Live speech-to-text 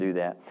do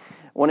that.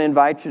 I want to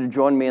invite you to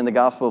join me in the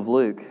Gospel of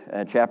Luke,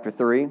 chapter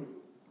 3.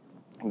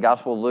 In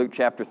Gospel of Luke,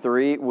 chapter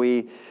 3,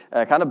 we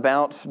kind of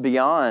bounce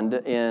beyond,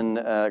 in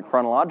a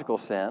chronological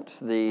sense,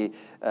 the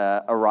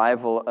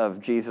arrival of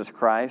Jesus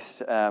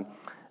Christ.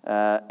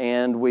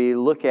 And we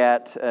look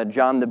at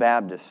John the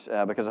Baptist,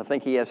 because I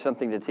think he has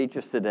something to teach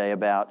us today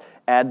about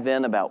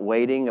Advent, about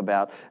waiting,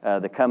 about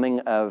the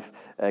coming of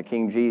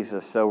King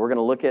Jesus. So we're going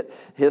to look at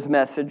his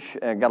message.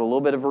 Got a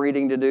little bit of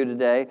reading to do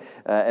today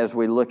as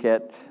we look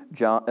at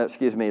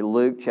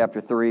Luke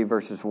chapter 3,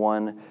 verses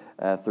 1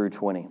 through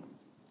 20.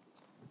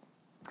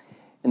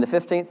 In the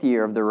 15th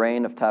year of the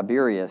reign of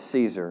Tiberius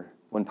Caesar,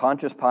 when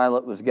Pontius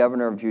Pilate was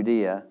governor of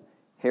Judea,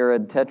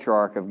 Herod,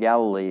 tetrarch of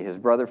Galilee, his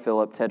brother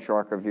Philip,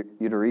 tetrarch of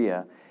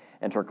Iturea,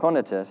 and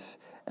Trachonitis,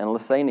 and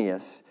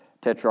Lysanias,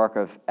 tetrarch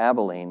of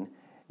Abilene,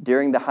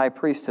 during the high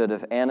priesthood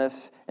of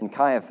Annas and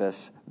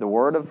Caiaphas, the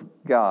word of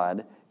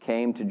God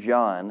came to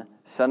John,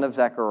 son of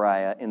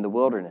Zechariah, in the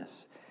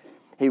wilderness.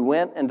 He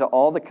went into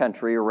all the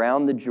country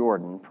around the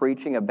Jordan,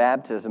 preaching a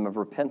baptism of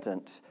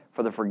repentance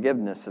for the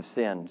forgiveness of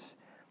sins,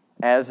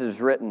 as is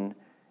written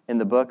in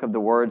the book of the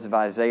words of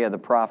Isaiah the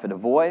prophet, a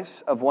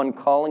voice of one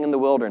calling in the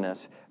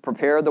wilderness,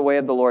 prepare the way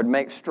of the Lord,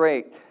 make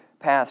straight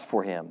paths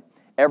for him.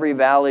 Every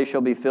valley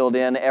shall be filled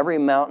in, every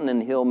mountain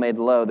and hill made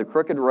low. The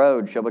crooked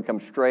road shall become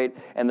straight,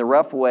 and the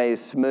rough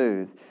ways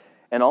smooth.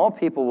 And all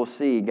people will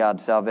see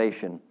God's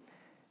salvation.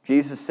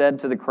 Jesus said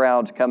to the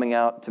crowds coming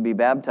out to be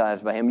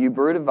baptized by him, you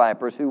brood of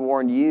vipers, who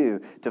warned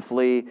you to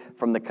flee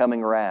from the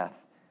coming wrath?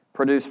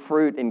 Produce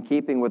fruit in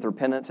keeping with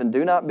repentance, and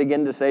do not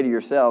begin to say to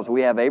yourselves,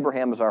 we have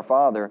Abraham as our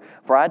father.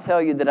 For I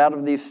tell you that out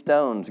of these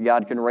stones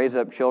God can raise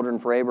up children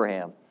for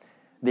Abraham.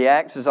 The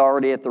axe is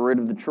already at the root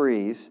of the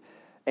trees,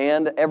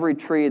 and every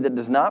tree that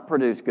does not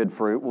produce good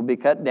fruit will be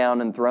cut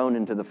down and thrown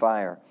into the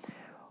fire.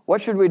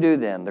 What should we do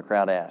then? The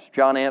crowd asked.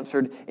 John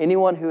answered,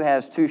 anyone who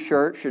has 2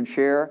 shirts should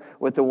share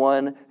with the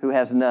one who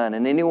has none,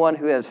 and anyone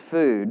who has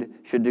food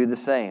should do the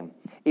same.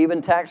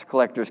 Even tax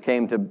collectors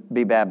came to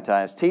be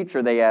baptized.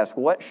 Teacher, they asked,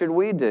 what should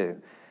we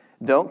do?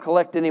 Don't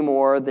collect any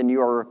more than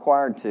you are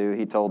required to,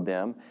 he told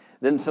them.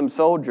 Then some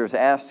soldiers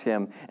asked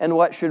him, and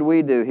what should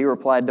we do? He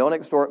replied, don't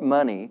extort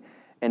money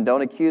and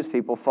don't accuse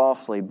people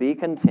falsely. Be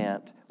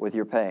content with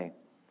your pay.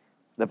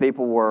 The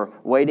people were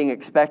waiting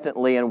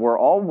expectantly and were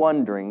all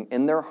wondering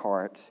in their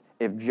hearts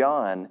if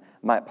John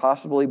might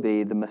possibly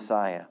be the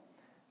Messiah.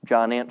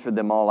 John answered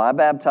them all, I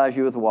baptize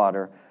you with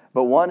water,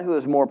 but one who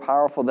is more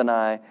powerful than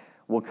I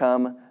will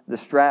come, the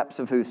straps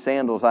of whose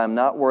sandals I am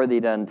not worthy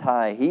to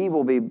untie. He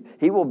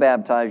will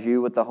baptize you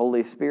with the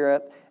Holy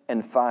Spirit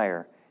and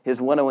fire.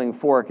 His winnowing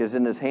fork is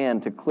in his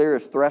hand to clear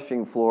his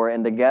threshing floor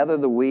and to gather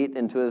the wheat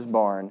into his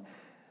barn,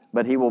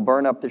 but he will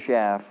burn up the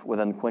chaff with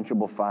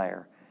unquenchable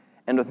fire.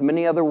 And with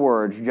many other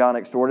words, John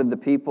exhorted the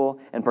people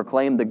and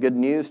proclaimed the good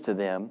news to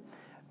them.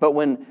 But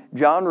when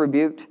John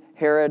rebuked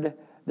Herod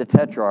the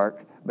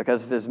tetrarch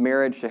because of his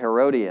marriage to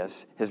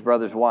Herodias, his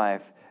brother's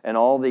wife, and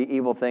all the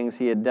evil things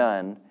he had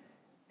done,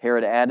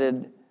 Herod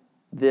added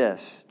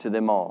this to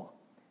them all.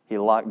 He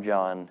locked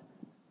John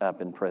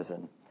up in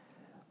prison.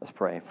 Let's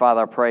pray.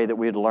 Father, I pray that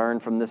we'd learn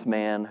from this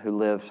man who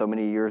lived so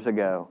many years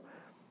ago,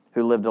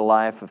 who lived a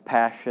life of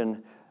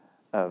passion,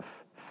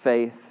 of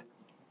faith.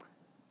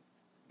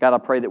 God, I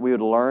pray that we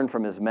would learn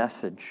from his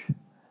message,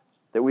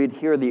 that we'd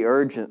hear the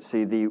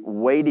urgency, the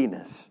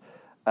weightiness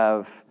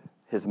of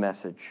his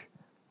message,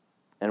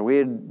 and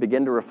we'd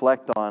begin to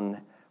reflect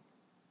on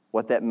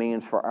what that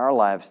means for our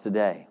lives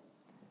today.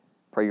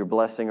 Pray your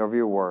blessing over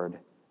your word.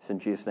 It's in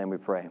Jesus' name we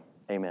pray.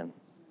 Amen.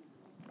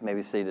 You may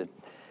be seated.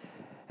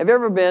 Have you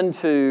ever been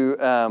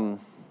to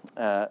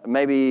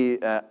maybe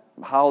a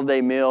holiday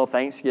meal,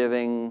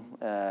 Thanksgiving,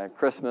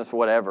 Christmas,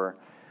 whatever?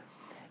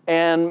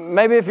 And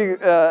maybe if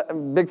you're a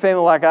big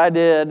family like I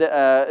did,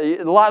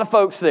 a lot of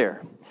folks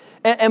there.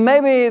 And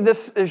maybe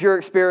this is your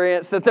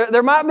experience, that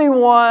there might be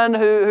one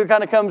who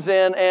kind of comes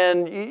in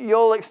and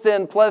you'll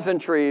extend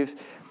pleasantries.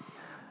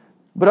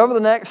 But over the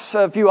next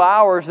few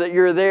hours that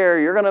you're there,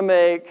 you're going to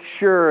make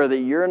sure that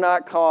you're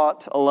not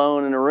caught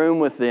alone in a room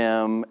with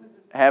them,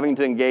 having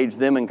to engage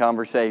them in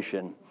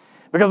conversation.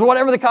 Because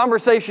whatever the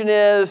conversation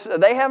is,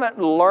 they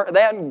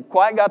haven't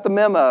quite got the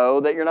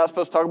memo that you're not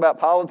supposed to talk about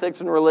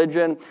politics and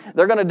religion.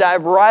 They're going to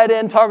dive right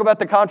in, talk about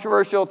the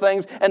controversial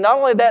things. And not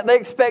only that, they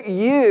expect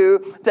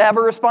you to have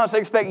a response. They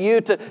expect you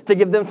to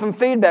give them some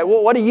feedback.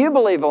 Well, what do you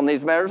believe on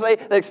these matters? They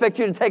expect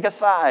you to take a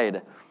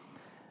side.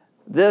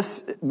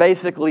 This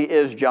basically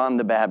is John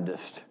the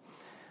Baptist.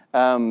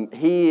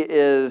 He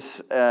is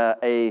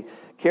a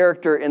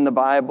character in the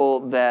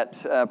Bible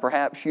that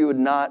perhaps you would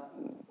not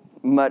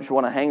much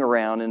want to hang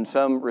around in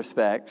some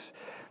respects.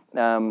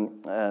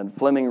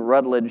 Fleming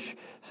Rutledge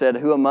said,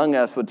 who among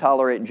us would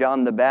tolerate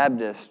John the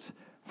Baptist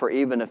for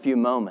even a few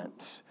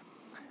moments?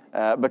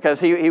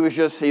 Because he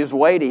was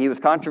weighty, he was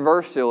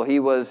controversial,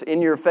 he was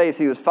in your face,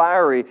 he was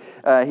fiery,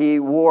 he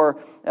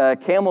wore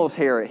camel's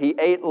hair, he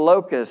ate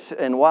locusts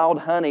and wild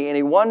honey, and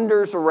he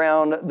wanders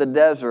around the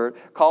desert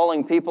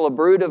calling people a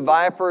brood of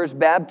vipers,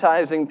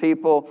 baptizing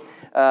people,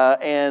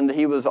 and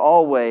he was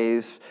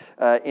always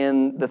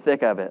in the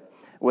thick of it.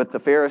 with the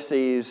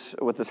Pharisees,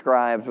 with the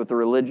scribes, with the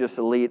religious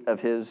elite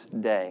of his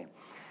day.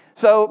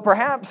 So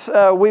perhaps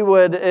we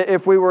would,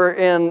 if we were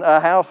in a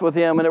house with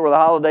him and it were the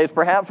holidays,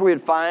 perhaps we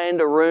would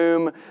find a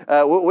room.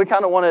 We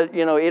kind of want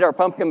to, eat our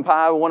pumpkin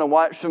pie. We want to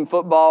watch some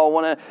football.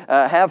 Want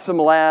to have some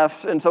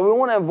laughs. And so we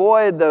want to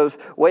avoid those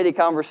weighty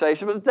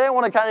conversations. But today I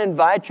want to kind of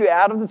invite you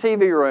out of the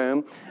TV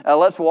room.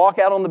 Let's walk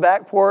out on the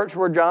back porch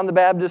where John the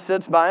Baptist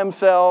sits by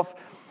himself.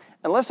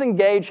 And let's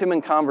engage him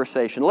in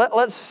conversation.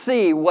 Let's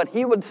see what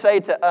he would say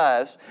to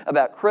us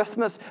about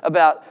Christmas,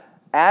 about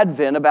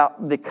Advent,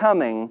 about the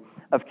coming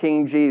of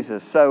King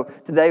Jesus. So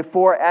today,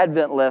 4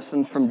 Advent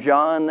lessons from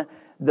John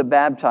the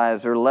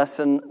Baptizer.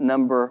 Lesson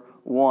number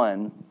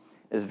 1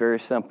 is very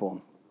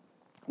simple.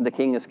 The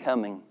King is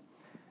coming.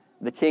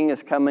 The King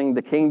is coming.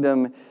 The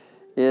kingdom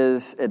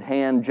is at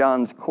hand.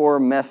 John's core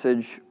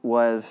message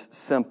was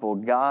simple.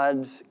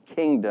 God's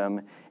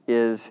kingdom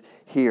is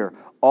here.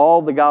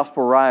 All the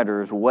gospel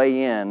writers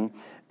weigh in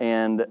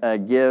and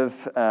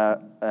give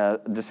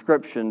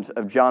descriptions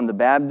of John the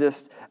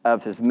Baptist,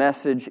 of his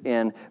message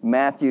in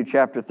Matthew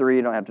chapter 3.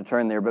 You don't have to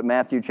turn there, but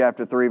Matthew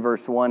chapter 3,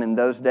 verse 1. In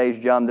those days,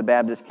 John the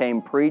Baptist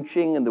came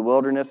preaching in the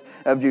wilderness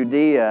of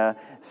Judea,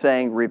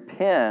 saying,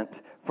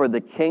 "Repent, for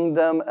the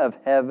kingdom of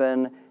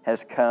heaven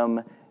has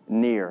come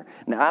near."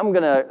 Now, I'm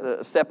going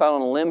to step out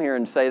on a limb here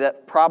and say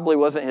that probably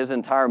wasn't his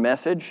entire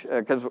message,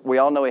 because we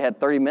all know he had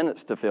 30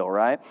 minutes to fill,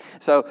 right?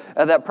 So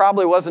that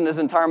probably wasn't his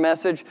entire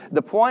message.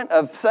 The point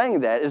of saying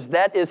that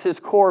is his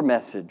core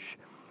message.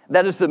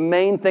 That is the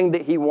main thing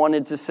that he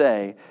wanted to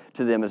say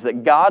to them, is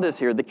that God is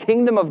here. The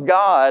kingdom of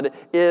God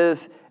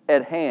is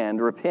at hand.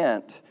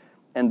 Repent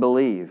and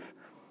believe.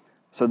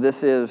 So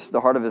this is the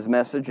heart of his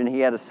message, and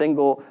he had a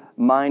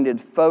single-minded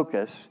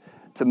focus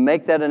to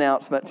make that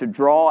announcement, to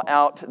draw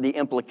out the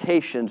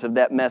implications of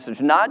that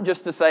message. Not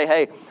just to say,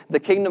 hey, the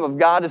kingdom of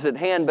God is at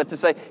hand, but to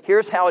say,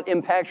 here's how it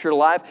impacts your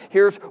life.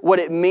 Here's what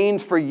it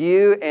means for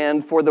you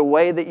and for the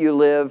way that you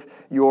live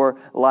your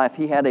life.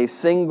 He had a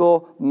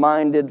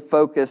single-minded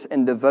focus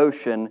and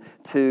devotion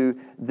to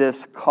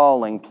this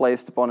calling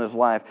placed upon his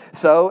life.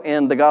 So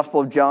in the Gospel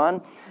of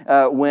John,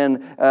 when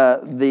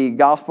the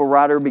Gospel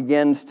writer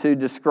begins to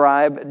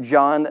describe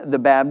John the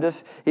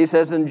Baptist, he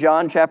says in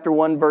John chapter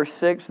 1, verse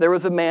 6, there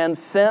was a man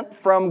sent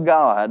from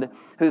God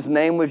whose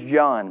name was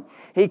John.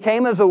 He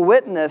came as a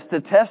witness to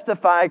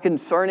testify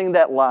concerning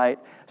that light,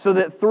 so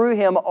that through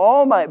him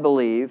all might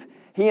believe.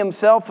 He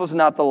himself was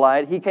not the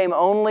light. He came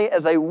only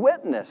as a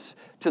witness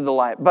to the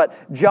light.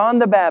 But John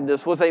the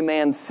Baptist was a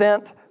man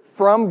sent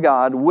from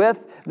God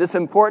with this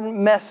important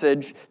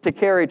message to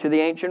carry to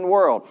the ancient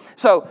world.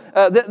 So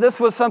this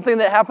was something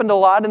that happened a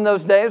lot in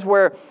those days,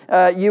 where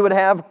you would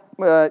have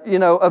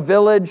a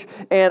village,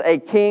 and a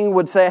king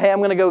would say, hey, I'm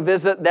going to go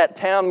visit that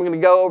town. I'm going to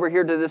go over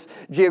here to this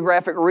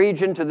geographic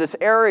region, to this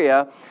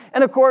area.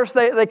 And of course,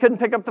 they couldn't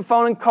pick up the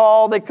phone and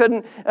call. They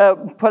couldn't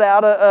put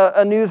out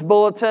a news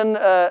bulletin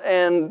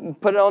and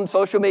put it on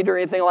social media or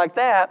anything like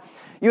that.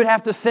 You would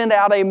have to send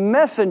out a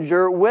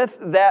messenger with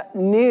that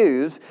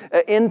news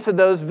into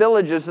those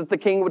villages that the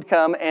king would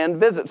come and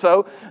visit.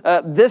 So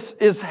this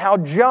is how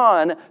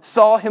John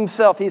saw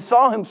himself. He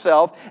saw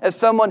himself as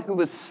someone who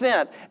was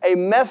sent, a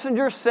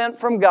messenger sent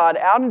from God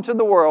out into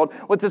the world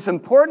with this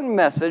important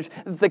message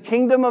that the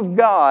kingdom of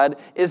God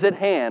is at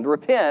hand.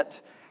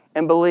 Repent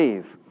and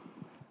believe.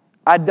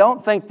 I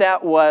don't think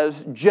that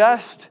was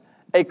just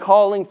a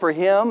calling for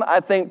him. I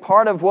think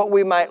part of what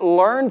we might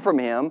learn from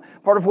him,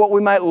 part of what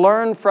we might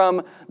learn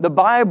from the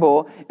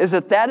Bible, is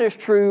that is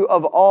true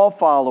of all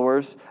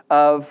followers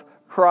of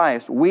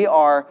Christ. We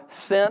are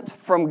sent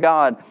from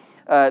God.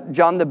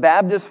 John the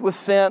Baptist was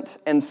sent,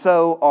 and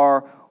so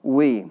are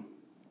we.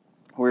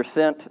 We're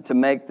sent to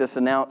make this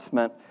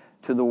announcement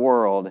to the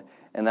world,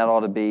 and that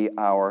ought to be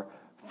our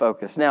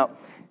focus. Now,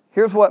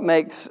 here's what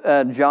makes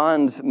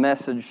John's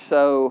message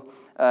so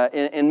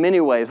in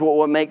many ways,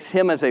 what makes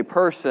him as a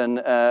person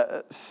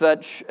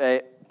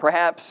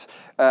perhaps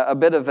a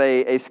bit of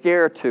a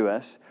scare to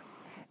us,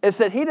 is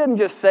that he didn't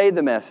just say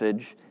the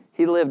message,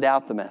 he lived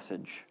out the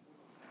message.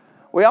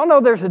 We all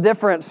know there's a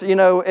difference, getting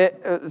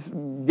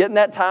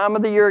that time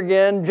of the year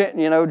again,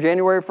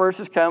 January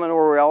 1st is coming,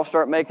 where we all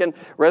start making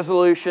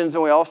resolutions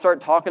and we all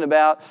start talking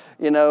about,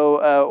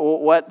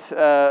 what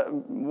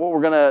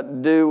we're going to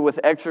do with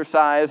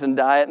exercise and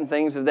diet and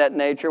things of that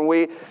nature. And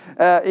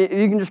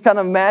you can just kind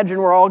of imagine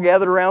we're all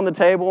gathered around the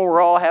table and we're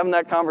all having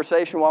that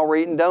conversation while we're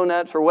eating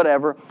donuts or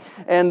whatever.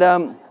 And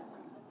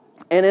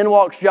in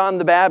walks John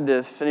the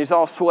Baptist, and he's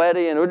all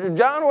sweaty. And,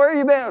 John, where have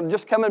you been?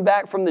 Just coming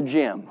back from the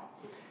gym.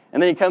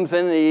 And then he comes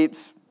in and he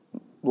eats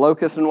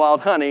locusts and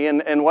wild honey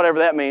and whatever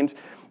that means.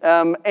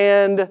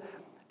 And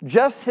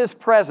just his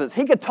presence.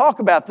 He could talk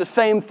about the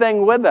same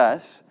thing with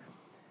us,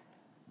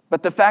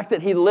 but the fact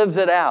that he lives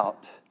it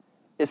out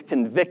is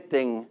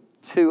convicting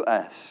to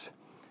us.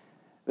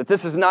 That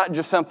this is not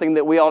just something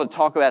that we ought to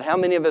talk about. How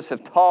many of us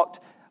have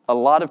talked a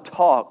lot of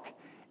talk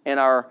in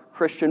our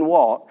Christian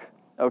walk,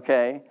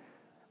 okay?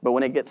 But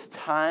when it gets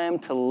time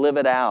to live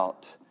it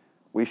out,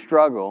 we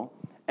struggle.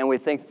 And we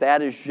think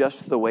that is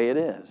just the way it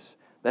is.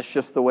 That's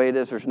just the way it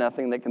is. There's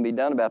nothing that can be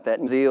done about that.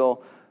 And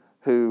Zeal,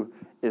 who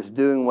is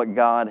doing what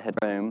God had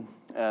done,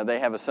 they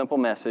have a simple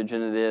message,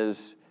 and it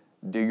is,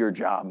 do your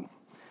job.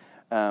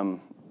 Job.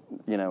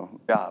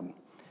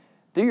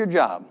 Do your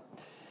job.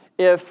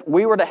 If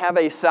we were to have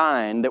a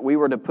sign that we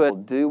were to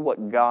put, do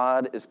what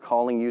God is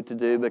calling you to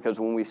do, because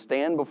when we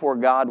stand before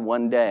God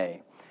one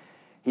day,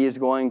 He is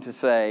going to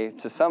say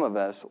to some of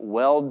us,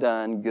 well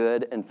done,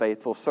 good and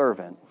faithful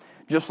servant.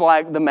 Just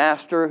like the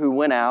master who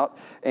went out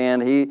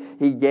and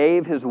he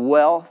gave his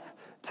wealth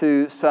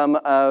to some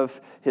of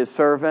his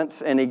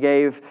servants, and he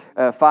gave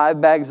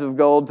 5 bags of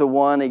gold to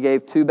one, he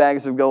gave 2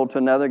 bags of gold to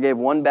another, gave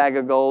 1 bag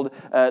of gold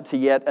to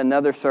yet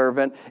another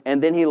servant,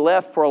 and then he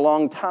left for a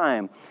long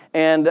time.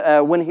 And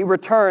when he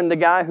returned, the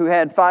guy who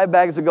had 5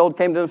 bags of gold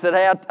came to him and said,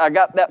 hey, I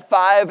got that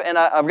 5, and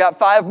I've got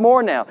 5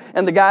 more now.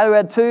 And the guy who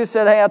had 2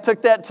 said, hey, I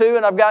took that 2,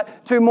 and I've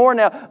got 2 more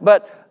now.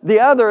 But the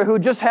other, who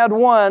just had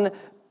 1,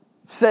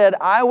 said,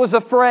 I was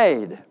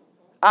afraid,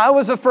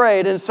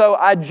 and so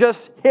I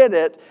just hid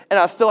it, and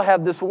I still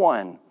have this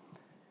 1.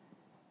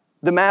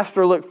 The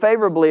master looked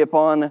favorably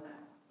upon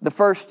the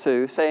first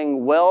 2,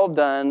 saying, well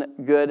done,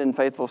 good and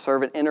faithful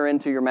servant, enter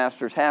into your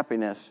master's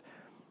happiness.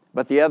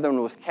 But the other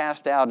one was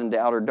cast out into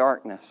outer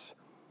darkness.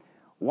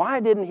 Why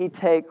didn't he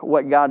take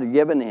what God had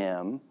given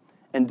him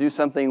and do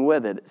something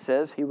with it? It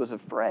says he was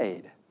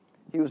afraid.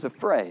 He was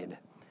afraid.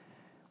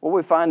 What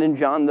we find in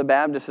John the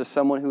Baptist is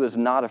someone who is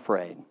not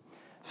afraid.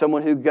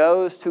 Someone who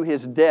goes to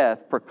his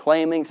death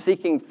proclaiming,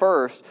 seeking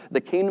first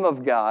the kingdom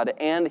of God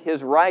and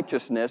His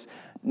righteousness.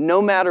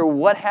 No matter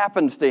what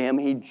happens to him,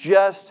 he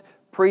just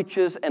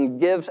preaches and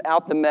gives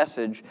out the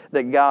message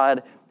that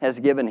God has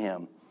given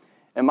him.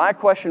 And my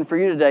question for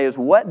you today is,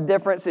 what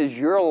difference is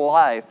your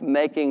life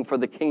making for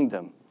the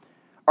kingdom?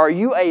 Are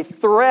you a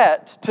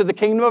threat to the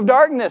kingdom of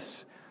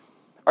darkness?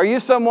 Are you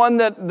someone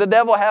that the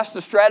devil has to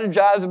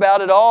strategize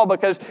about it all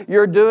because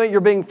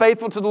you're being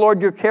faithful to the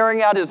Lord, you're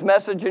carrying out His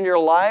message in your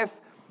life?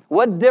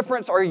 What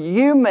difference are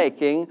you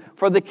making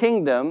for the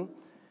kingdom?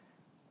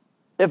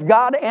 If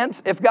God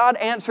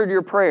answered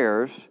your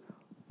prayers,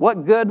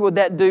 what good would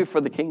that do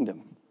for the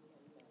kingdom?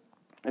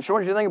 And so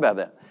what do you think about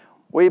that?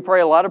 We pray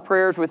a lot of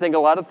prayers, we think a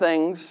lot of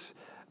things,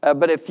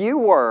 but if you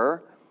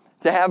were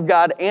to have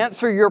God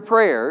answer your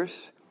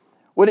prayers,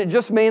 would it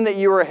just mean that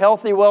you were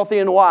healthy, wealthy,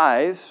 and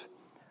wise?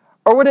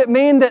 Or would it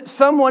mean that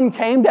someone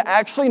came to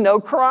actually know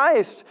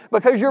Christ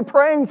because you're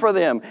praying for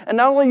them? And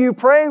not only are you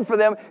praying for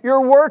them, you're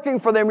working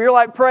for them. You're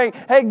like praying,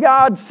 hey,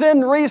 God,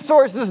 send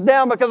resources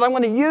down because I'm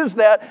going to use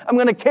that. I'm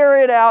going to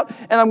carry it out,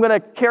 and I'm going to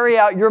carry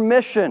out your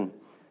mission.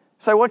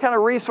 So what kind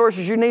of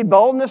resources you need?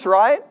 Boldness,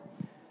 right?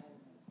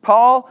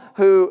 Paul,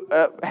 who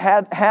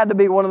had to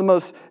be one of the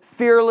most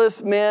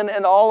fearless men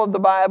in all of the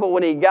Bible,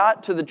 when he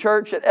got to the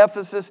church at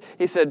Ephesus,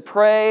 he said,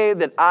 pray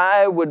that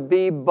I would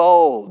be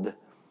bold.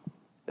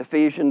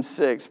 Ephesians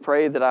 6,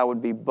 pray that I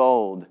would be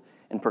bold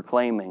in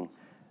proclaiming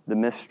the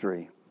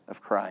mystery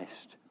of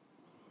Christ.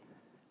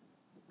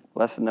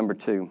 Lesson number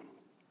 2.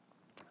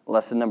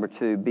 Lesson number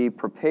 2, be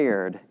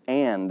prepared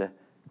and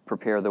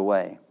prepare the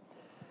way.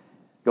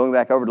 Going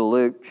back over to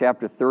Luke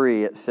chapter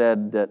 3, it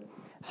says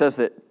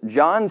that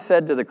John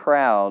said to the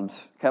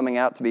crowds coming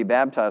out to be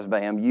baptized by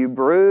him, you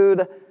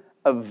brood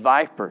of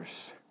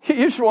vipers. You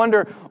just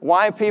wonder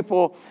why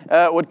people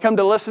would come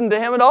to listen to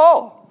him at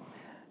all.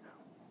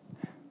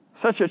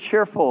 Such a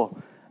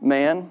cheerful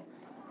man.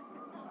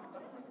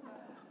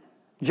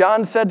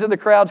 John said to the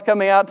crowds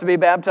coming out to be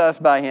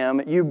baptized by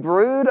him, you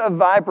brood of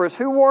vipers,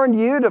 who warned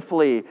you to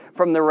flee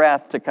from the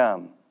wrath to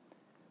come?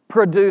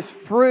 Produce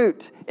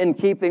fruit in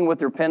keeping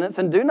with repentance,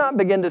 and do not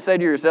begin to say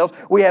to yourselves,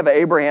 we have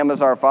Abraham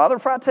as our father,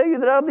 for I tell you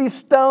that out of these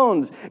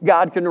stones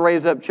God can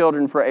raise up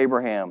children for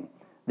Abraham.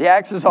 The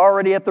axe is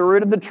already at the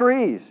root of the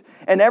trees,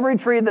 and every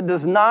tree that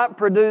does not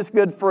produce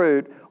good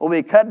fruit will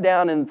be cut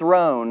down and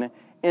thrown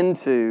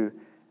into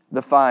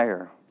the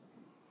fire.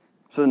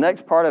 So the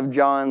next part of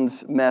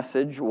John's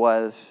message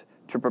was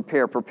to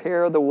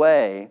prepare the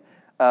way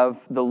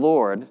of the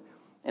Lord.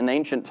 In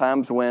ancient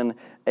times, when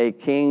a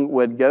king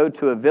would go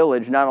to a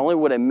village, not only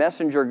would a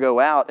messenger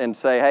go out and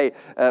say,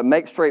 hey,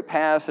 make straight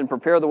paths and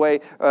prepare the way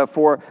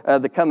for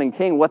the coming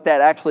king, what that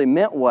actually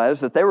meant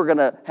was that they were going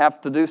to have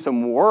to do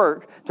some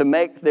work to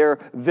make their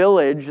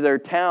village, their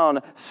town,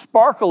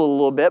 sparkle a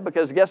little bit,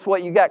 because guess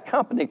what? You got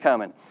company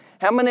coming.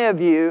 How many of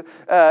you,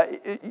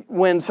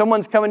 when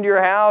someone's coming to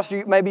your house,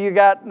 maybe you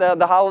got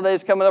the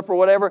holidays coming up or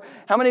whatever,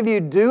 how many of you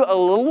do a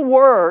little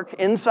work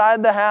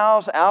inside the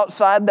house,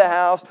 outside the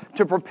house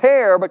to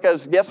prepare,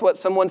 because guess what?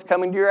 Someone's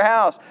coming to your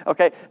house.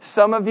 Okay,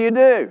 some of you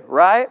do,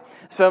 right?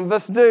 Some of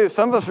us do.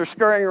 Some of us are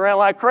scurrying around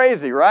like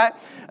crazy, right?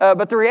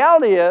 But the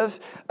reality is,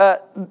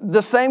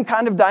 the same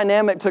kind of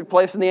dynamic took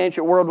place in the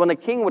ancient world when a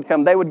king would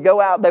come. They would go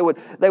out, they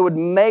would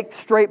make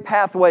straight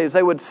pathways,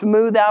 they would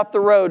smooth out the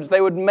roads, they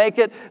would make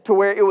it to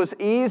where it was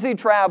easy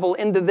travel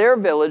into their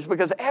village,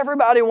 because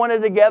everybody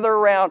wanted to gather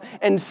around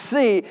and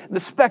see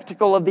the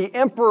spectacle of the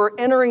emperor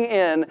entering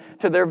in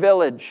to their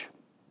village.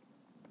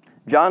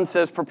 John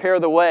says, prepare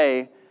the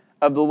way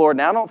of the Lord.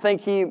 Now, I don't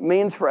think he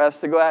means for us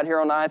to go out here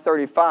on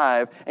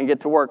I-35 and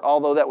get to work,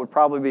 although that would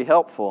probably be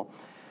helpful.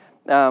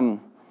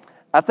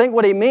 I think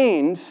what he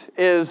means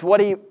is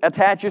what he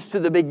attaches to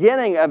the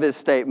beginning of his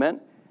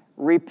statement: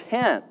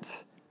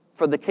 repent,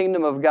 for the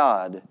kingdom of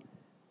God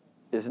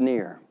is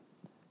near.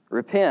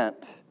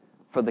 Repent,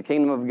 for the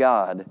kingdom of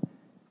God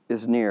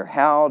is near.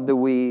 How do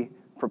we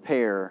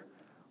prepare?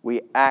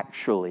 We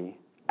actually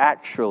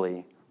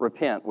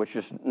repent, which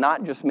does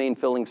not just mean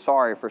feeling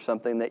sorry for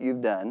something that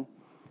you've done.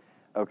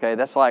 Okay,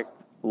 that's like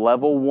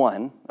level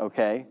 1,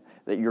 okay,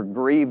 that you're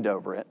grieved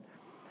over it.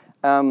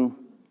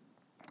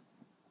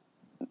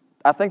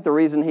 I think the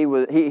reason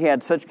he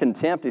had such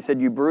contempt, he said,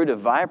 "You brood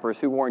of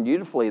vipers, who warned you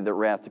to flee the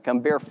wrath to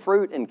come, bear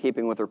fruit in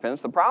keeping with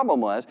repentance." The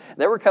problem was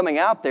they were coming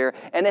out there,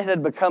 and it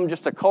had become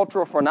just a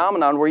cultural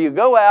phenomenon where you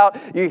go out,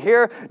 you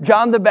hear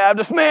John the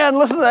Baptist, man,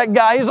 listen to that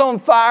guy, he's on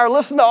fire.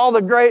 Listen to all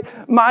the great,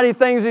 mighty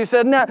things he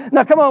said.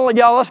 Now come on,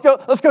 y'all,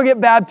 let's go get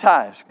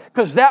baptized,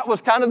 because that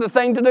was kind of the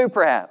thing to do,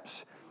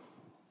 perhaps.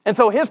 And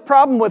so his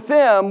problem with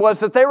them was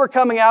that they were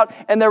coming out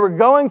and they were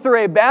going through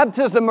a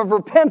baptism of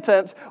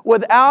repentance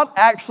without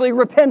actually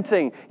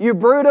repenting. You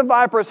brood of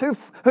vipers,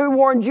 who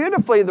warned you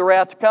to flee the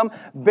wrath to come,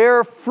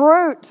 bear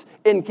fruit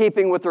in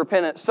keeping with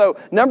repentance. So,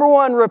 number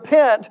 1,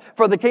 repent,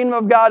 for the kingdom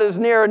of God is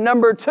near.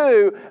 Number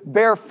 2,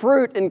 bear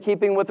fruit in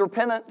keeping with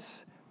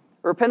repentance.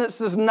 Repentance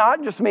does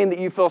not just mean that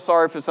you feel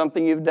sorry for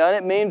something you've done.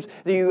 It means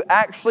that you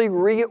actually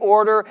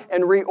reorder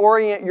and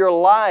reorient your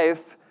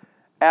life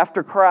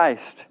after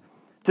Christ,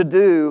 to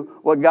do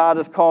what God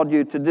has called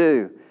you to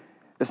do.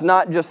 It's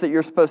not just that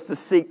you're supposed to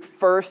seek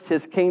first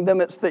His kingdom,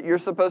 it's that you're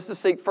supposed to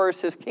seek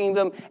first His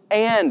kingdom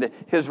and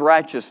His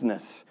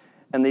righteousness,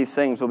 and these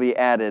things will be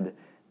added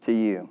to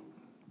you.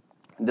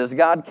 Does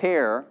God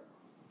care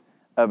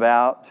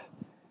about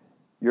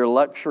your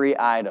luxury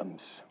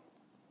items?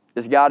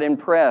 Is God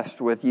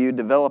impressed with you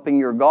developing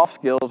your golf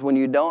skills when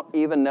you don't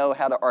even know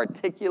how to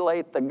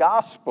articulate the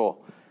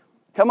gospel?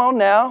 Come on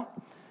now.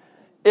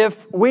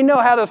 If we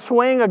know how to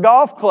swing a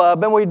golf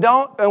club and I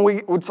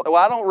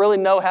don't really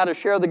know how to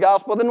share the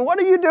gospel, then what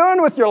are you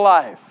doing with your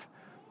life?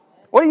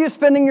 What are you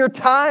spending your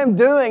time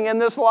doing in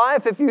this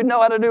life if you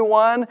know how to do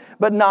one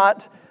but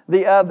not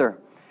the other?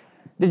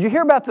 Did you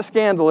hear about the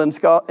scandal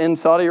in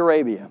Saudi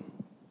Arabia?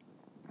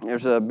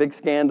 There's a big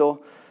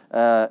scandal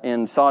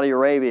in Saudi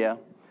Arabia.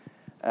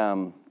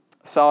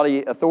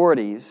 Saudi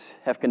authorities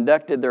have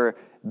conducted their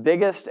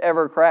biggest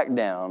ever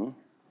crackdown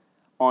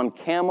on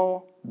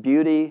camel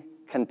beauty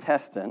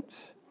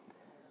contestants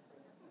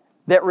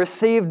that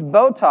received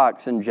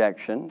Botox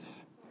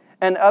injections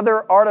and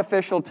other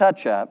artificial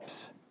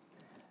touch-ups.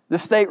 The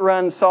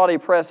state-run Saudi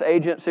press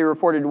agency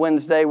reported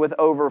Wednesday with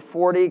over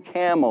 40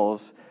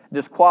 camels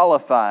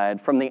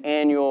disqualified from the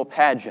annual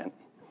pageant.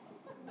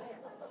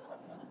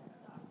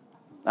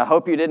 I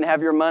hope you didn't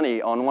have your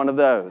money on one of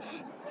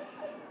those.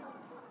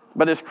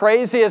 But as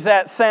crazy as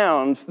that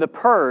sounds, the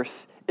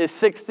purse is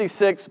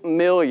 $66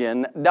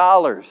 million.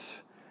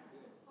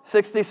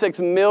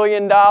 $66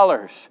 million.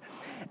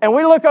 And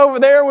we look over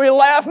there and we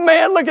laugh,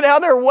 man, look at how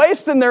they're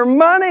wasting their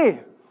money.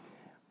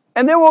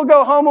 And then we'll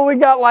go home and we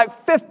got like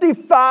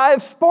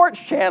 55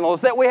 sports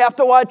channels that we have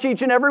to watch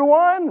each and every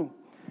one.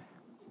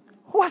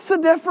 What's the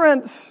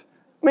difference?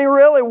 I mean,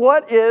 really,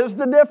 what is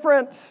the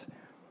difference?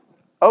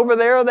 Over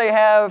there they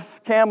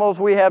have camels,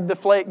 we have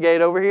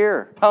Deflategate over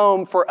here.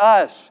 Home for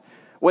us.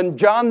 When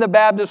John the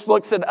Baptist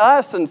looks at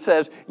us and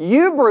says,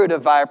 "You brood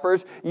of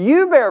vipers,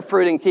 you bear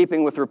fruit in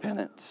keeping with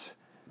repentance."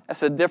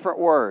 That's a different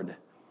word.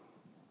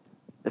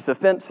 It's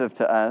offensive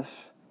to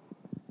us.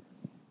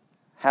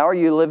 How are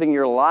you living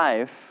your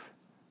life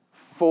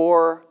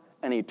for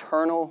an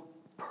eternal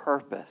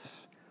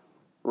purpose?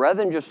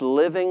 Rather than just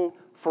living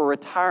for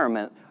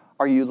retirement,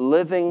 are you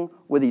living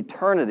with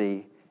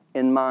eternity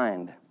in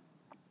mind?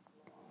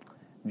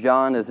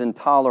 John is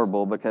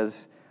intolerable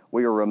because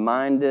we are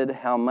reminded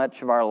how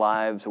much of our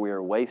lives we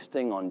are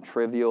wasting on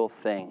trivial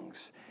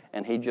things,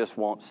 and he just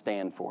won't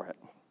stand for it.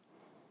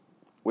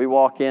 We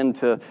walk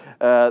into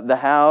the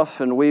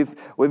house and we've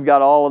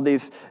got all of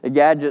these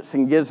gadgets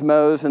and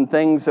gizmos and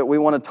things that we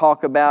want to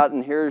talk about,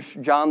 and here's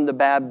John the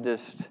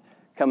Baptist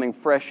coming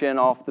fresh in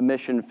off the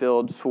mission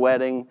field,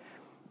 sweating,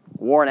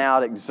 worn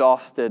out,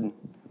 exhausted,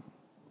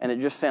 and it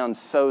just sounds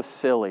so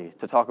silly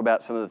to talk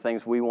about some of the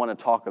things we want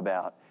to talk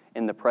about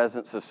in the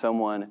presence of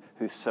someone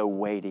who's so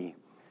weighty,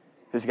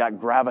 who's got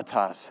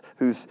gravitas,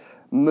 who's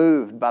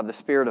moved by the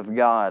Spirit of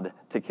God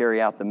to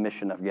carry out the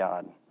mission of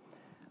God.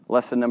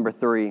 Lesson number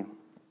 3.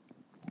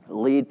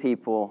 Lead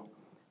people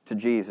to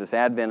Jesus.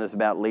 Advent is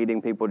about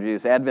leading people to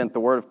Jesus. Advent, the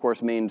word, of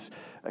course, means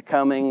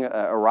coming,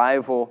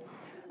 arrival.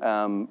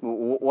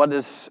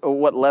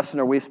 What lesson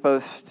are we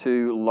supposed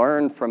to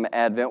learn from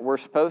Advent? We're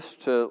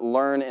supposed to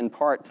learn, in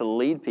part, to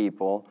lead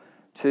people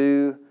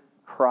to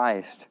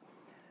Christ.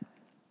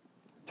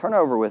 Turn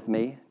over with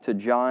me to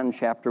John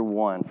chapter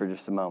 1 for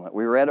just a moment.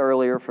 We read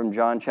earlier from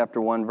John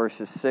chapter 1,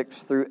 verses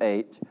 6 through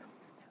 8.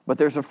 But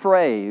there's a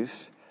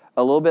phrase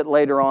a little bit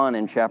later on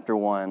in chapter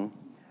 1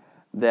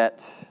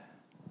 that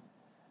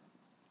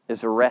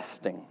is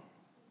arresting.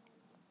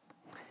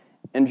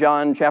 In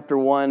John chapter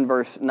 1,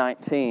 verse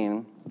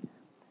 19,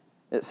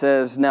 it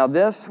says, "Now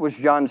this was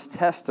John's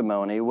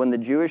testimony when the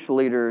Jewish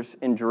leaders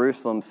in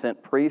Jerusalem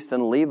sent priests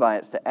and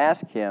Levites to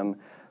ask him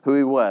who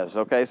he was."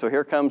 Okay, so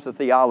here comes the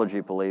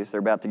theology police.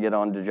 They're about to get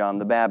on to John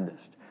the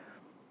Baptist.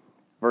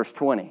 Verse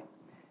 20,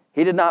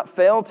 "He did not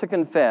fail to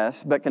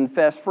confess, but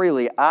confessed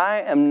freely,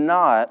 'I am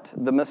not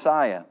the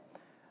Messiah.'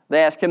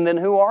 They asked him, 'Then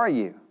who are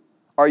you?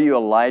 Are you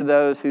Elijah,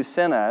 those who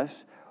sent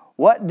us?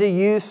 What do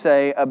you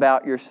say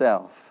about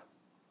yourself?'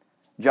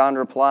 John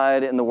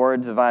replied in the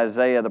words of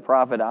Isaiah the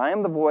prophet, 'I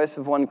am the voice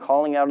of one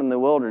calling out in the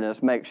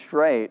wilderness, make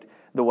straight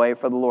the way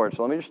for the Lord.'"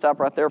 So let me just stop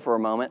right there for a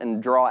moment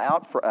and draw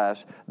out for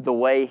us the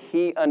way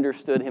he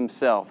understood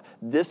himself.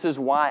 This is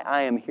why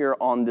I am here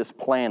on this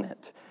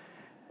planet.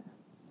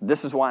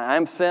 This is why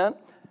I'm sent.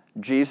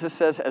 Jesus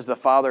says, "As the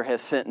Father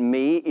has sent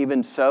me,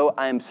 even so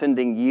I am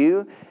sending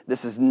you."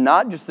 This is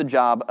not just the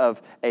job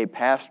of a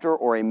pastor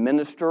or a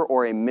minister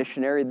or a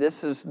missionary.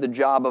 This is the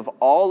job of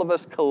all of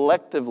us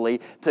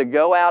collectively to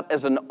go out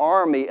as an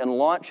army and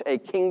launch a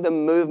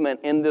kingdom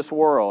movement in this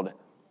world.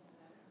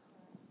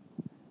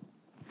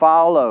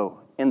 Follow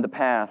in the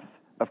path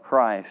of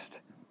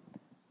Christ,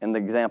 in the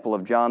example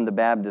of John the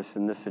Baptist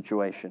in this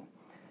situation.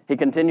 He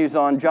continues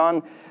on,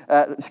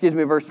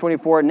 verse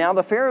 24, "Now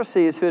the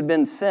Pharisees who had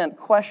been sent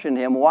questioned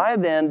him, 'Why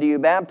then do you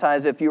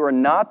baptize if you are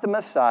not the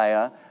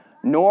Messiah,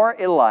 nor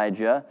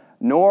Elijah,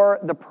 nor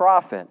the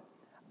prophet?'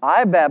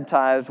 'I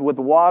baptize with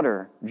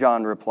water,'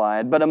 John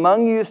replied, 'but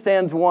among you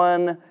stands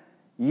one,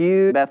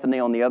 Bethany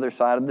on the other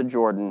side of the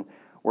Jordan,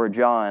 where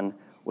John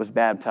was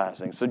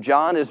baptizing." So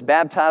John is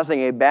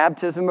baptizing a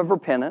baptism of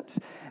repentance.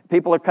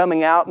 People are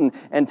coming out,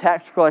 and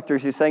tax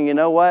collectors, he's saying, "You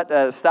know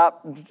what?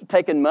 Stop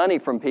taking money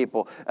from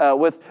people."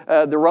 With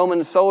the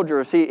Roman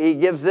soldiers, he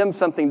gives them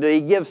something.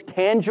 He gives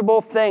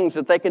tangible things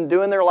that they can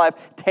do in their life,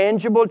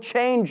 tangible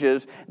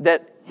changes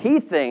that he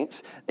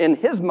thinks, in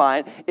his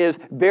mind, is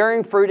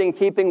bearing fruit in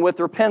keeping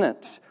with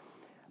repentance.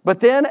 But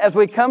then, as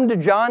we come to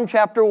John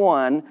chapter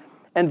 1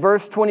 and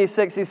verse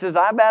 26, he says,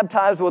 "I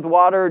baptize with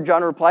water,"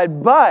 John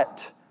replied,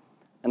 "but,"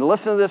 and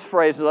listen to this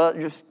phrase, let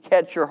it just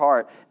catch your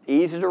heart,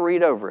 easy to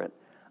read over it,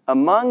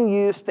 "among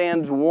you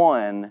stands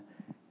one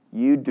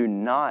you do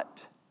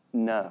not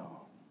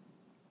know."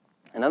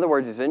 In other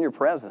words, he's in your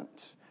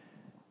presence.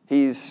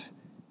 He's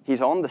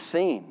on the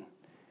scene.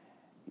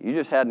 He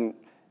just hadn't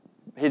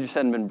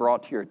been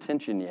brought to your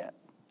attention yet.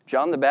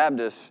 John the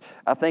Baptist,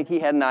 I think he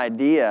had an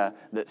idea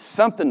that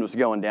something was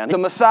going down. The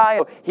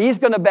Messiah, he's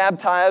going to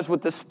baptize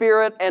with the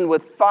Spirit and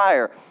with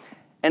fire.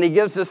 And he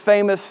gives this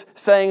famous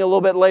saying a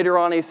little bit later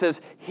on. He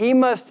says, "He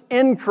must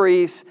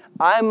increase,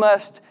 I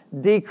must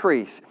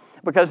decrease."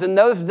 Because in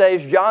those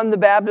days, John the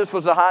Baptist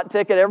was a hot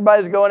ticket.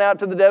 Everybody's going out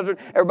to the desert.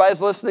 Everybody's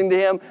listening to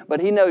him.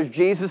 But he knows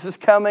Jesus is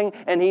coming,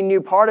 and he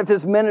knew part of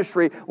his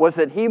ministry was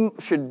that he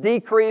should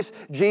decrease,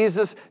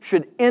 Jesus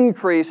should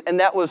increase, and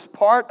that was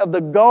part of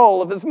the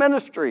goal of his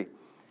ministry.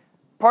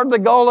 Part of the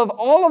goal of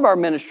all of our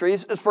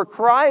ministries is for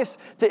Christ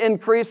to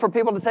increase, for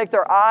people to take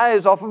their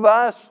eyes off of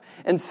us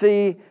and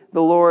see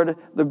the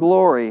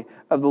glory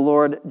of the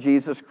Lord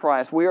Jesus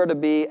Christ. We are to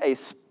be a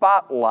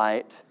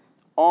spotlight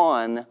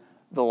on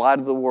the light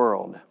of the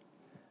world.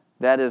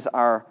 That is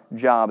our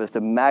job, is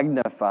to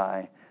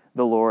magnify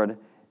the Lord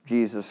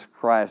Jesus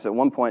Christ. At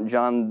one point,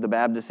 John the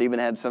Baptist even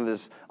had some of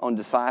his own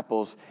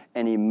disciples,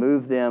 and he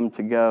moved them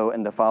to go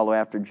and to follow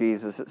after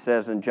Jesus. It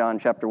says in John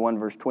chapter 1,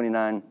 verse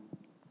 29,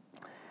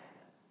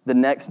 the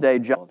next day,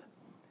 John,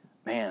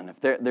 man, if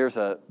there's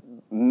a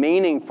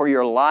meaning for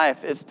your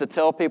life, it's to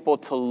tell people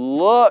to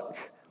look,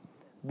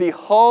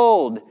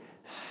 behold,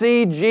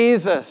 see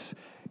Jesus.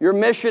 Your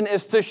mission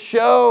is to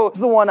show. This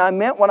is the one I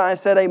meant when I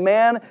said a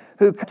man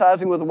who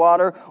baptizing with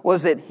water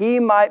was that he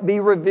might be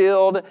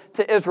revealed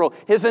to Israel.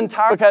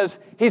 Because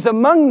he's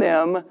among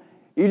them,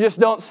 you just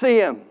don't see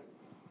him.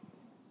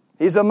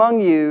 He's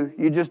among you,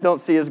 you just don't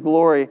see his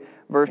glory.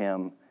 Verse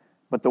him.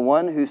 But the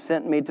one who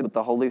sent me with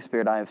the Holy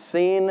Spirit I have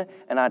seen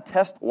and I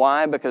test.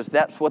 Why? Because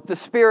that's what the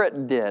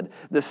Spirit did.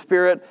 The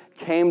Spirit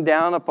came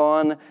down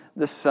upon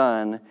the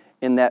Son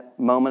in that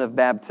moment of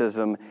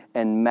baptism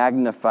and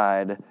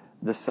magnified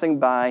the Son.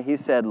 By, he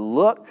said,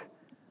 "Look,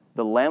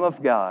 the Lamb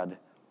of God."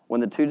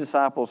 When the two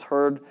disciples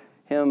heard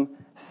him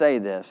say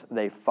this,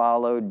 they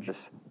followed,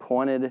 just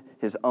pointed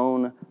his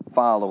own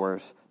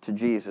followers to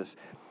Jesus.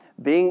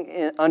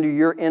 Being under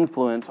your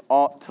influence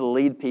ought to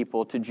lead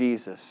people to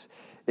Jesus.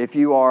 If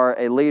you are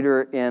a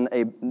leader in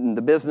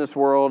the business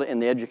world, in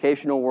the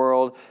educational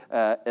world,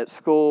 at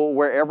school,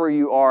 wherever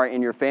you are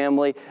in your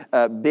family,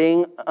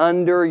 being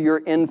under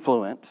your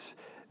influence,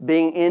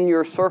 being in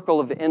your circle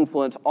of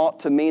influence ought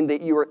to mean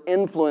that you are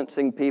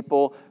influencing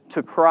people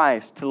to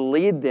Christ, to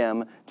lead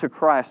them to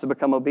Christ, to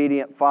become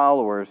obedient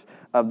followers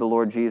of the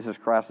Lord Jesus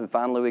Christ. And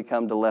finally, we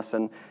come to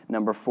lesson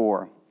number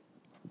 4.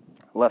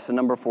 Lesson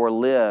number 4,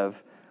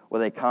 live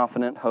with a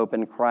confident hope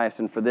in Christ.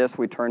 And for this,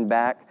 we turn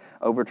back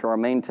over to our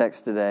main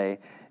text today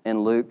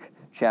in Luke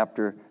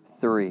chapter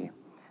 3.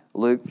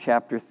 Luke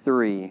chapter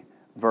 3,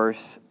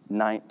 verse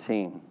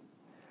 19.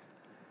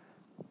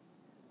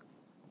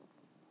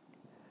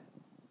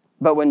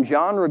 But when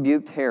John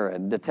rebuked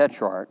Herod, the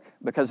tetrarch,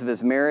 because of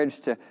his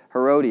marriage to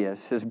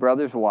Herodias, his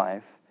brother's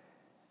wife,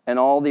 and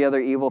all the other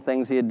evil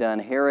things he had done,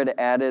 Herod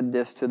added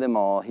this to them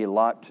all. He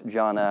locked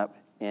John up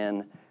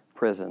in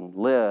prison.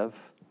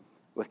 Live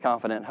with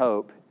confident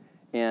hope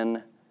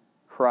in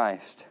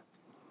Christ.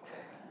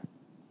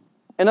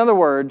 In other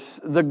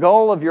words, the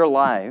goal of your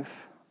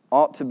life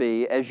ought to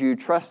be, as you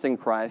trust in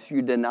Christ,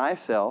 you deny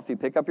self, you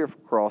pick up your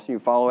cross, and you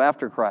follow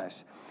after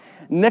Christ.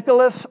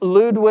 Nicholas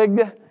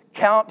Ludwig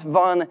Count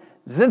von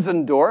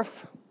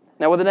Zinzendorf.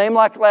 Now, with a name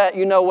like that,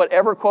 you know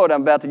whatever quote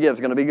I'm about to give is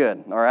going to be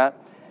good, all right?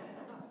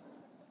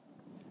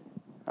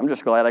 I'm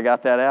just glad I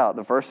got that out.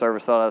 The first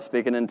service thought I was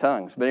speaking in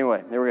tongues. But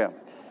anyway, here we go.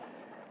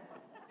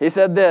 He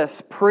said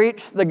this,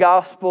 preach the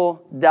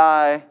gospel,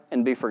 die,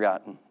 and be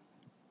forgotten.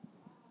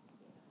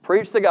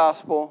 Preach the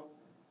gospel,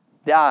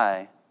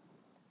 die,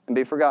 and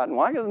be forgotten.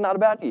 Why? Because it's not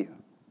about you.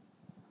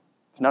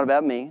 It's not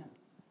about me.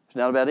 It's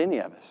not about any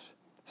of us.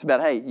 It's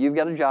about, hey, you've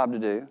got a job to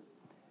do.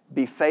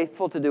 Be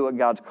faithful to do what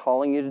God's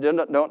calling you to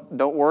do.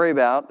 Don't worry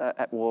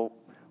about, will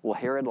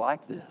Herod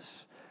like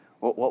this?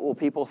 What will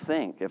people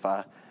think if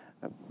I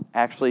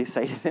actually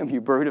say to them,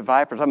 you brood of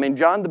vipers? I mean,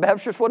 John the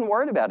Baptist just wasn't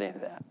worried about any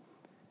of that.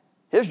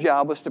 His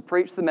job was to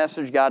preach the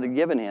message God had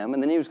given him,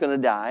 and then he was going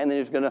to die, and then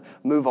he was going to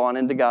move on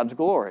into God's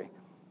glory.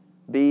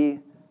 Be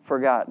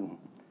forgotten.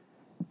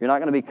 You're not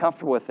going to be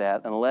comfortable with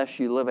that unless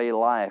you live a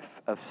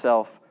life of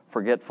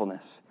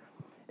self-forgetfulness.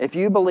 If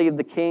you believe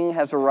the King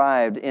has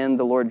arrived in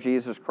the Lord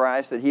Jesus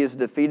Christ, that he has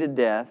defeated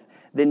death,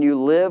 then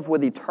you live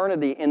with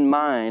eternity in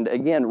mind,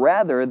 again,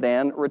 rather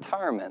than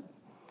retirement.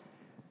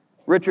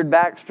 Richard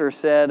Baxter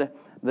said,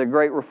 the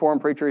great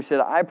Reformed preacher, he said,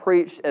 I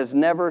preached as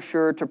never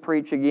sure to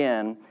preach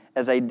again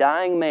as a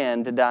dying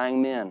man to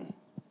dying men.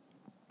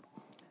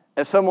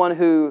 As someone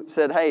who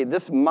said, hey,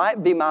 this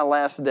might be my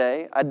last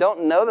day. I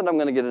don't know that I'm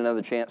going to get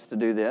another chance to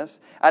do this.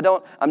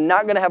 I'm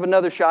not going to have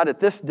another shot at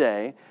this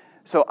day.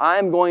 So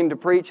I'm going to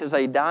preach as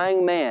a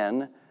dying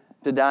man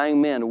to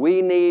dying men.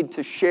 We need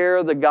to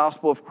share the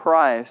gospel of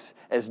Christ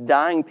as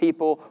dying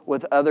people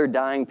with other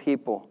dying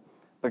people,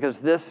 because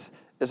this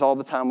is all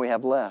the time we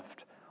have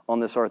left on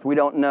this earth. We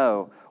don't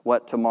know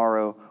what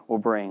tomorrow will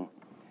bring.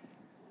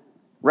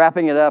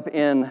 Wrapping it up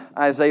in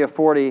Isaiah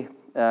 40,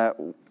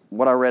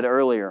 what I read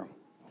earlier.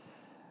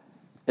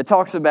 It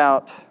talks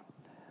about,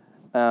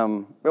 let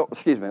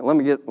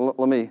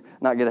me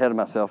not get ahead of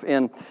myself.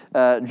 In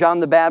John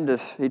the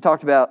Baptist, he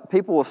talked about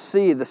people will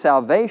see the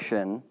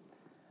salvation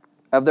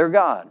of their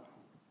God.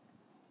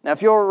 Now,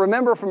 if you'll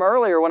remember from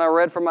earlier when I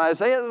read from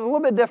Isaiah, it was a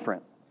little bit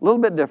different.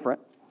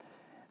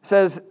 It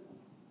says,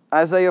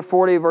 Isaiah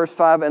 40, verse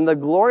 5, and the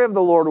glory of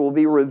the Lord will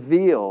be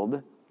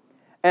revealed,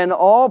 and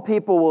all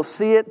people will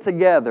see it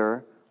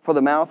together, for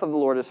the mouth of the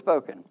Lord has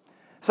spoken.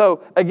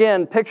 So,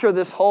 again, picture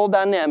this whole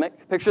dynamic.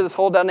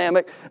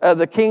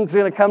 The king's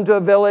going to come to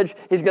a village.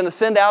 He's going to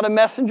send out a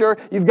messenger.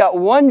 You've got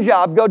one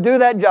job. Go do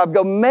that job.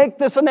 Go make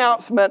this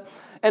announcement.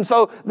 And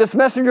so this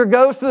messenger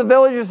goes to the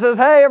village and says,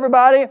 hey,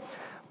 everybody,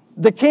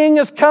 the king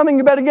is coming.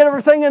 You better get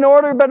everything in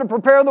order. You better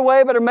prepare the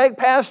way. Better make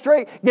paths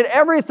straight. Get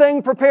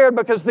everything prepared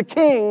because the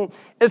king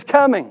is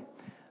coming.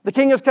 The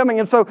king is coming.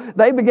 And so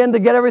they begin to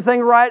get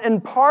everything right.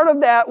 And part of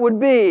that would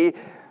be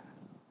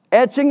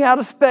etching out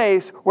a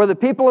space where the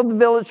people of the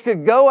village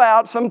could go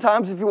out.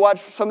 Sometimes if you watch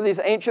some of these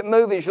ancient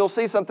movies, you'll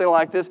see something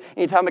like this.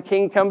 Anytime a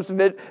king comes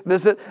to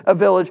visit a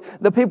village,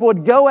 the people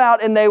would go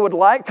out and they would,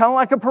 kind of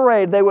like a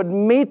parade, they would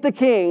meet the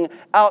king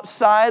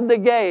outside the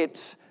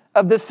gates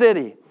of the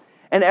city.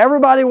 And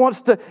everybody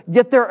wants to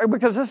get there,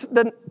 because this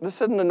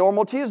isn't a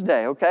normal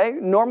Tuesday, okay?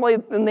 Normally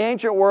in the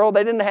ancient world,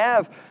 they didn't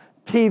have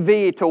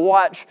TV to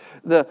watch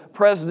the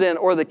president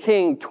or the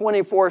king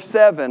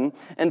 24/7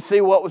 and see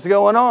what was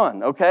going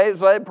on, okay?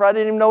 So they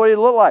probably didn't even know what he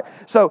looked like.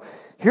 So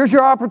here's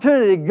your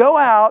opportunity. Go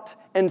out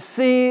and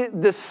see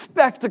the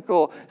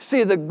spectacle,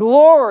 see the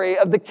glory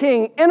of the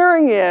king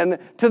entering in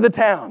to the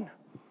town,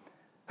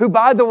 who,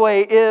 by the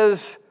way,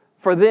 is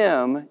for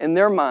them, in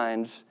their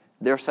minds,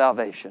 their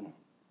salvation.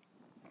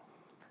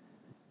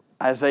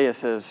 Isaiah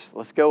says,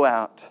 let's go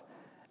out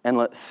and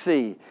let's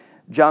see.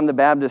 John the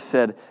Baptist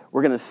said,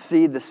 we're going to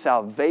see the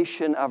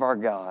salvation of our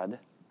God.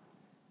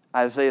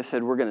 Isaiah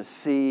said, we're going to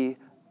see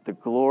the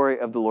glory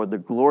of the Lord. The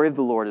glory of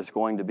the Lord is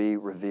going to be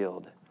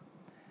revealed.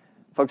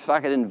 Folks, if I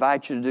could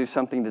invite you to do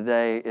something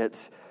today,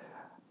 it's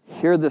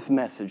hear this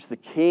message. The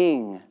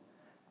King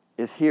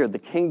is here. The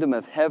kingdom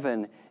of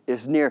heaven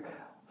is near.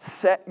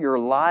 Set your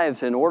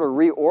lives in order.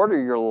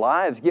 Reorder your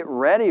lives. Get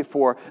ready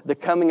for the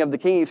coming of the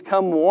King. He's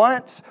come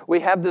once.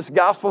 We have this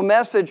gospel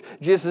message.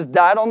 Jesus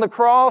died on the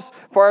cross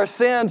for our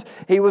sins.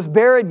 He was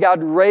buried.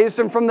 God raised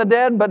him from the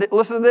dead. But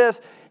listen to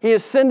this. He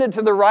ascended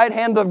to the right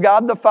hand of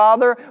God the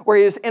Father, where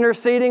he is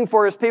interceding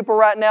for his people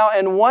right now.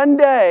 And one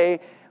day,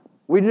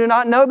 we do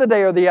not know the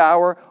day or the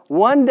hour,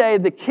 one day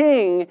the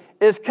King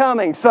is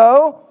coming.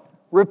 So,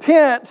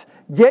 repent.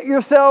 Get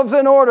yourselves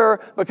in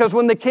order, because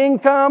when the King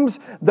comes,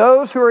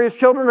 those who are his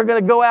children are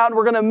going to go out and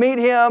we're going to meet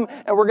him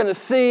and we're going to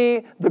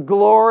see the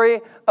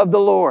glory of the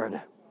Lord.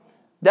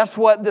 That's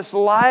what this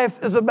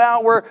life is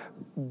about. We're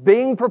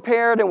being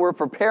prepared and we're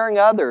preparing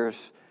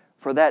others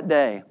for that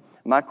day.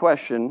 My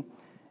question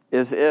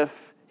is,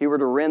 if He were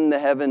to rend the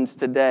heavens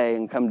today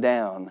and come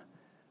down,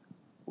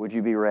 would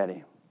you be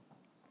ready?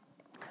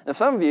 Now,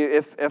 some of you,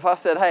 if I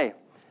said, hey,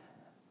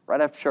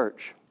 right after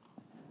church,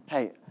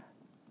 hey,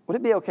 would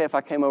it be okay if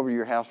I came over to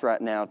your house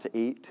right now to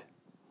eat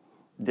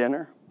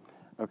dinner?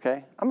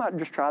 Okay? I might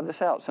just try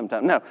this out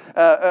sometime. No.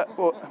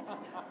 Well,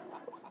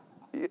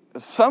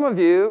 some of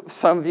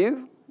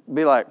you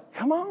be like,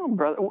 come on,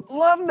 brother.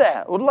 Love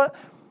that.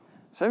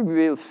 Some of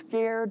you be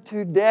scared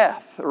to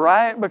death,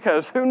 right?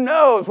 Because who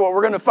knows what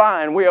we're going to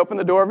find. We open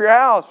the door of your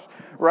house,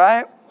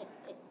 right?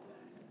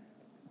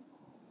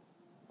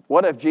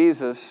 What if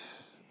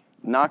Jesus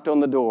knocked on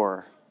the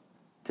door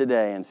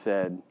today and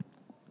said,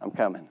 I'm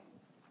coming?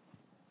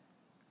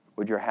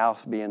 Would your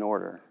house be in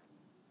order?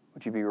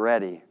 Would you be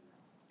ready?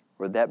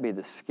 Would that be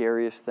the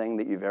scariest thing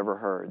that you've ever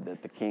heard,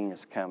 that the King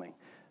is coming?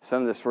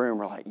 Some of this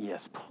room are like,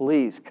 yes,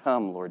 please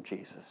come, Lord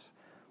Jesus.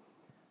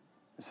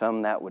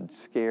 Some that would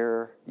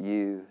scare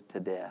you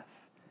to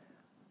death.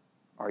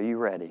 Are you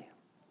ready?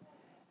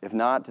 If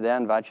not, today I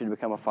invite you to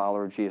become a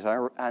follower of Jesus.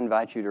 I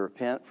invite you to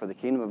repent, for the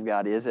kingdom of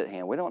God is at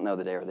hand. We don't know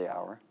the day or the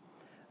hour.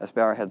 Let's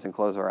bow our heads and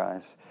close our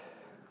eyes.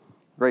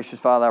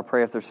 Gracious Father, I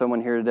pray if there's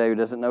someone here today who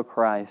doesn't know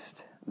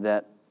Christ,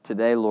 that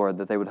today, Lord,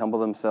 that they would humble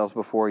themselves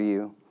before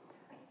you,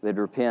 they'd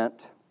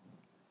repent,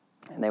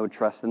 and they would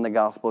trust in the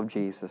gospel of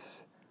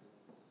Jesus.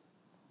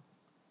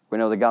 We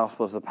know the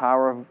gospel is the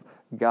power of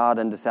God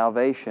unto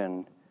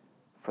salvation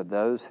for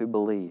those who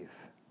believe.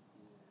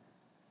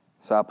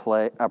 So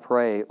I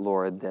pray,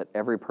 Lord, that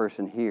every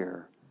person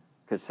here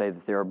could say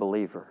that they're a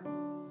believer.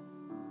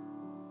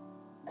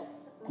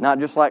 Not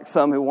just like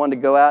some who wanted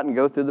to go out and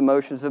go through the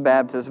motions of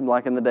baptism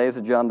like in the days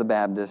of John the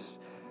Baptist,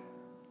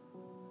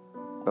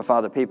 but,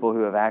 Father, people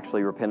who have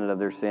actually repented of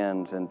their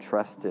sins and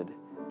trusted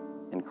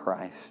in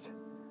Christ.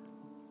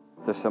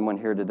 If there's someone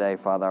here today,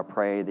 Father, I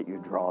pray that you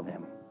draw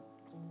them.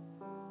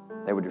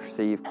 They would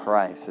receive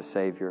Christ as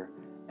Savior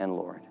and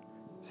Lord.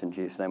 It's in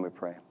Jesus' name we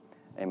pray.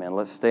 Amen.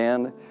 Let's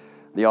stand.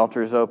 The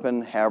altar is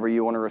open. However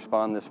you want to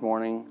respond this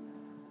morning,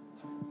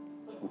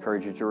 I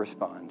encourage you to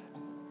respond.